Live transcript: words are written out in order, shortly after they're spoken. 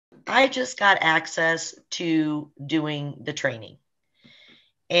I just got access to doing the training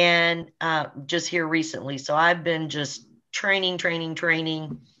and just here recently. So I've been just training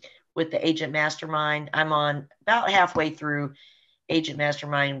with the Agent Mastermind. I'm on about halfway through Agent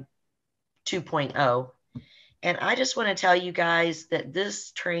Mastermind 2.0. And I just want to tell you guys that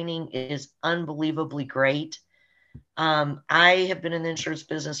this training is unbelievably great. I have been in the insurance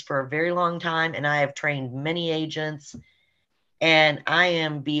business for a very long time, and I have trained many agents, and I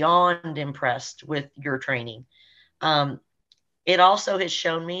am beyond impressed with your training. Um, it also has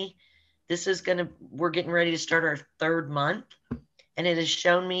shown me we're getting ready to start our third month, and it has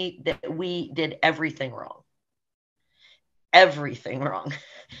shown me that we did everything wrong. Everything wrong.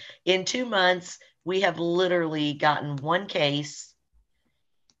 In 2 months, we have literally gotten one case,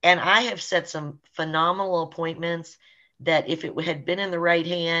 and I have set some phenomenal appointments that if it had been in the right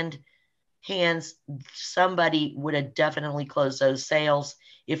hands, somebody would have definitely closed those sales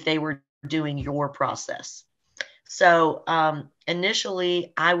if they were doing your process. So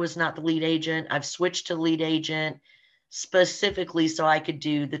initially, I was not the lead agent. I've switched to lead agent specifically so I could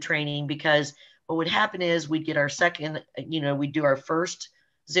do the training, because what would happen is we'd get our second, we'd do our first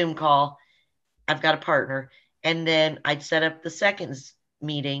Zoom call. I've got a partner, and then I'd set up the second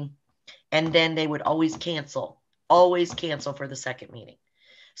meeting, and then they would always cancel for the second meeting.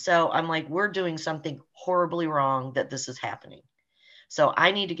 So I'm like, we're doing something horribly wrong that this is happening. So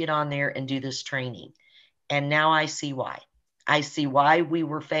I need to get on there and do this training. And now I see why. I see why we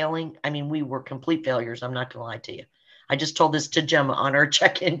were failing. I mean, we were complete failures. I'm not going to lie to you. I just told this to Gemma on our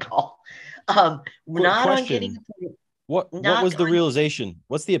check-in call. Quick Not on getting, question. What not was the on, realization?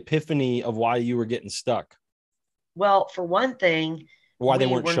 What's the epiphany of why you were getting stuck? well, for one thing, Why they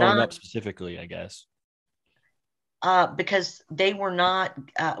we weren't were showing not, up specifically, I guess. because they were not,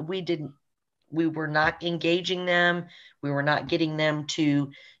 we were not engaging them. We were not getting them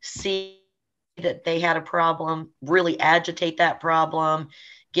to see that they had a problem, really agitate that problem,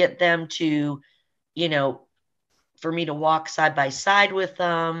 get them to, you know, for me to walk side by side with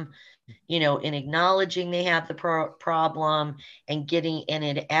them, in acknowledging they have the problem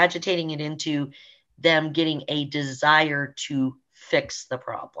and agitating it into them getting a desire to fix the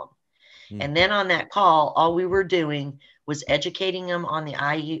problem. Hmm. And then on that call, all we were doing was educating them on the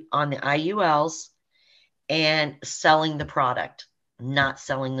IULs and selling the product, not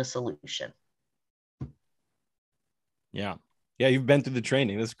selling the solution. Yeah. Yeah, you've been through the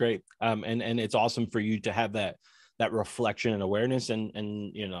training. That's great. And it's awesome for you to have that reflection and awareness. And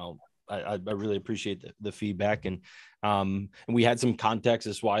I really appreciate the feedback. And we had some context.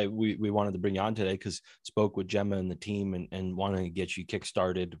 That's why we wanted to bring you on today, because spoke with Gemma and the team and wanting to get you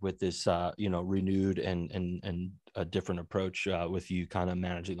kickstarted with this renewed and a different approach with you kind of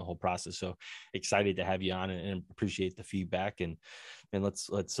managing the whole process. So excited to have you on and appreciate the feedback, and let's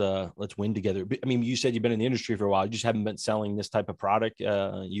win together. I mean, you said you've been in the industry for a while. You just haven't been selling this type of product.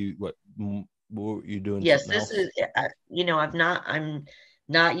 What were you doing? Yes, Something this else? is, I'm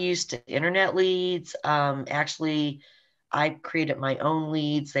not used to internet leads. Actually, I created my own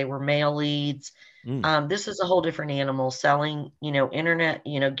leads. They were mail leads. Mm. This is a whole different animal, selling, internet,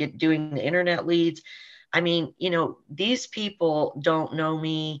 doing the internet leads. I mean, these people don't know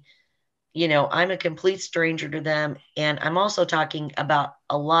me. I'm a complete stranger to them. And I'm also talking about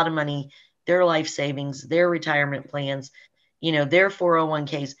a lot of money, their life savings, their retirement plans, their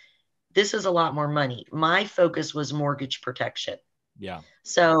 401ks. This is a lot more money. My focus was mortgage protection. Yeah.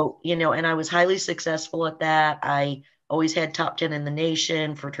 So, and I was highly successful at that. I always had top 10 in the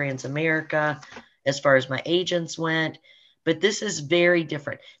nation for Transamerica as far as my agents went. But this is very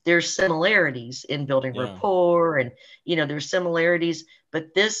different. There's similarities in building Yeah. rapport and, there's similarities,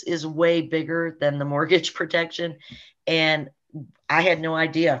 but this is way bigger than the mortgage protection. And I had no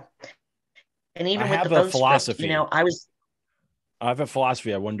idea. And I even with the have a phone script, philosophy. I was, I have a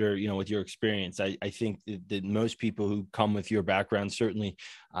philosophy. I wonder, with your experience, I think that most people who come with your background, certainly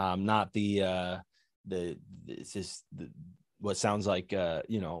not it's just what sounds like,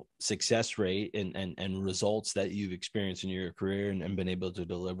 success rate and results that you've experienced in your career and been able to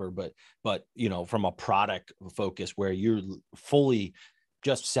deliver. But, from a product focus where you're fully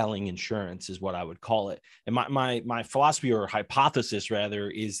just selling insurance is what I would call it. And my philosophy, or hypothesis rather,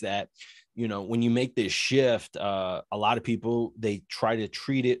 is that when you make this shift, a lot of people, they try to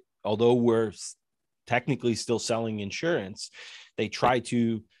treat it, although we're technically still selling insurance, they try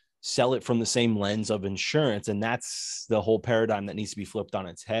to sell it from the same lens of insurance. And that's the whole paradigm that needs to be flipped on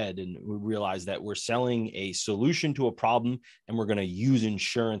its head. And we realize that we're selling a solution to a problem, and we're going to use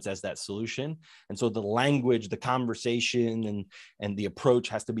insurance as that solution. And so the language, the conversation, and the approach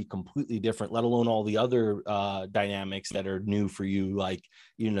has to be completely different, let alone all the other dynamics that are new for you, like,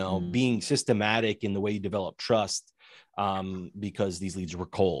 being systematic in the way you develop trust, because these leads were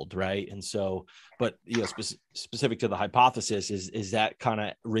cold, right? And so, but specific to the hypothesis, is that kind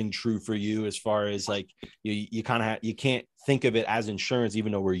of ring true for you, as far as like you kind of you can't think of it as insurance,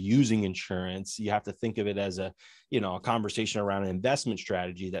 even though we're using insurance. You have to think of it as a conversation around an investment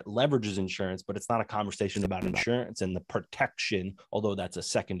strategy that leverages insurance, but it's not a conversation about insurance and the protection, although that's a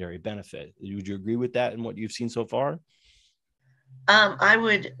secondary benefit. Would you agree with that and what you've seen so far? I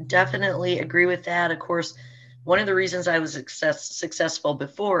would definitely agree with that. Of course, one of the reasons I was successful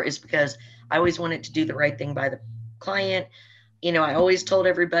before is because I always wanted to do the right thing by the client. I always told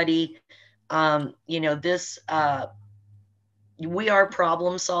everybody, this, we are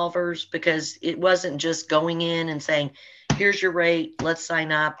problem solvers, because it wasn't just going in and saying, here's your rate, let's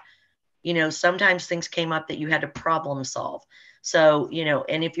sign up. Sometimes things came up that you had to problem solve. So,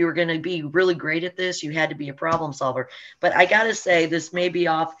 and if you were going to be really great at this, you had to be a problem solver. But I got to say, this may be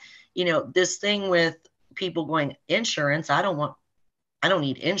off, this thing with people going, insurance, I don't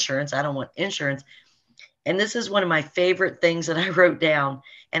need insurance. I don't want insurance. And this is one of my favorite things that I wrote down,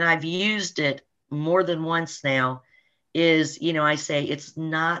 and I've used it more than once now, is, I say, it's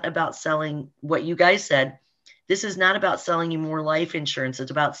not about selling what you guys said. This is not about selling you more life insurance.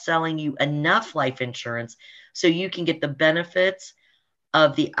 It's about selling you enough life insurance so you can get the benefits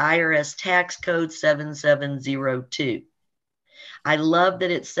of the IRS tax code 7702. I love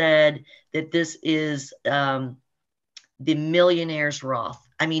that it said that this is the millionaire's Roth.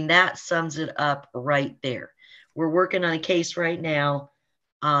 I mean, that sums it up right there. We're working on a case right now,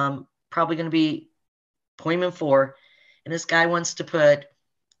 probably going to be appointment 4, and this guy wants to put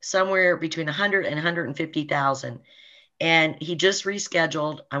somewhere between 100 and 150,000, and he just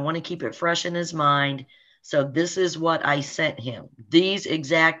rescheduled. I want to keep it fresh in his mind, so this is what I sent him. These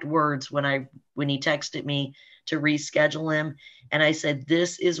exact words when he texted me to reschedule him, and I said,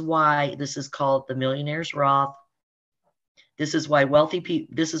 this is why this is called the millionaire's Roth. This is why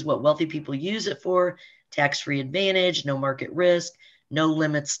this is what wealthy people use it for: tax-free advantage, no market risk, no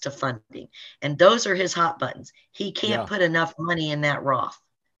limits to funding. And those are his hot buttons. He can't put enough money in that Roth.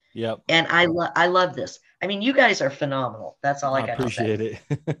 Yep. And I love this. I mean, you guys are phenomenal. That's all I got to say. Appreciate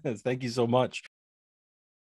it. Thank you so much.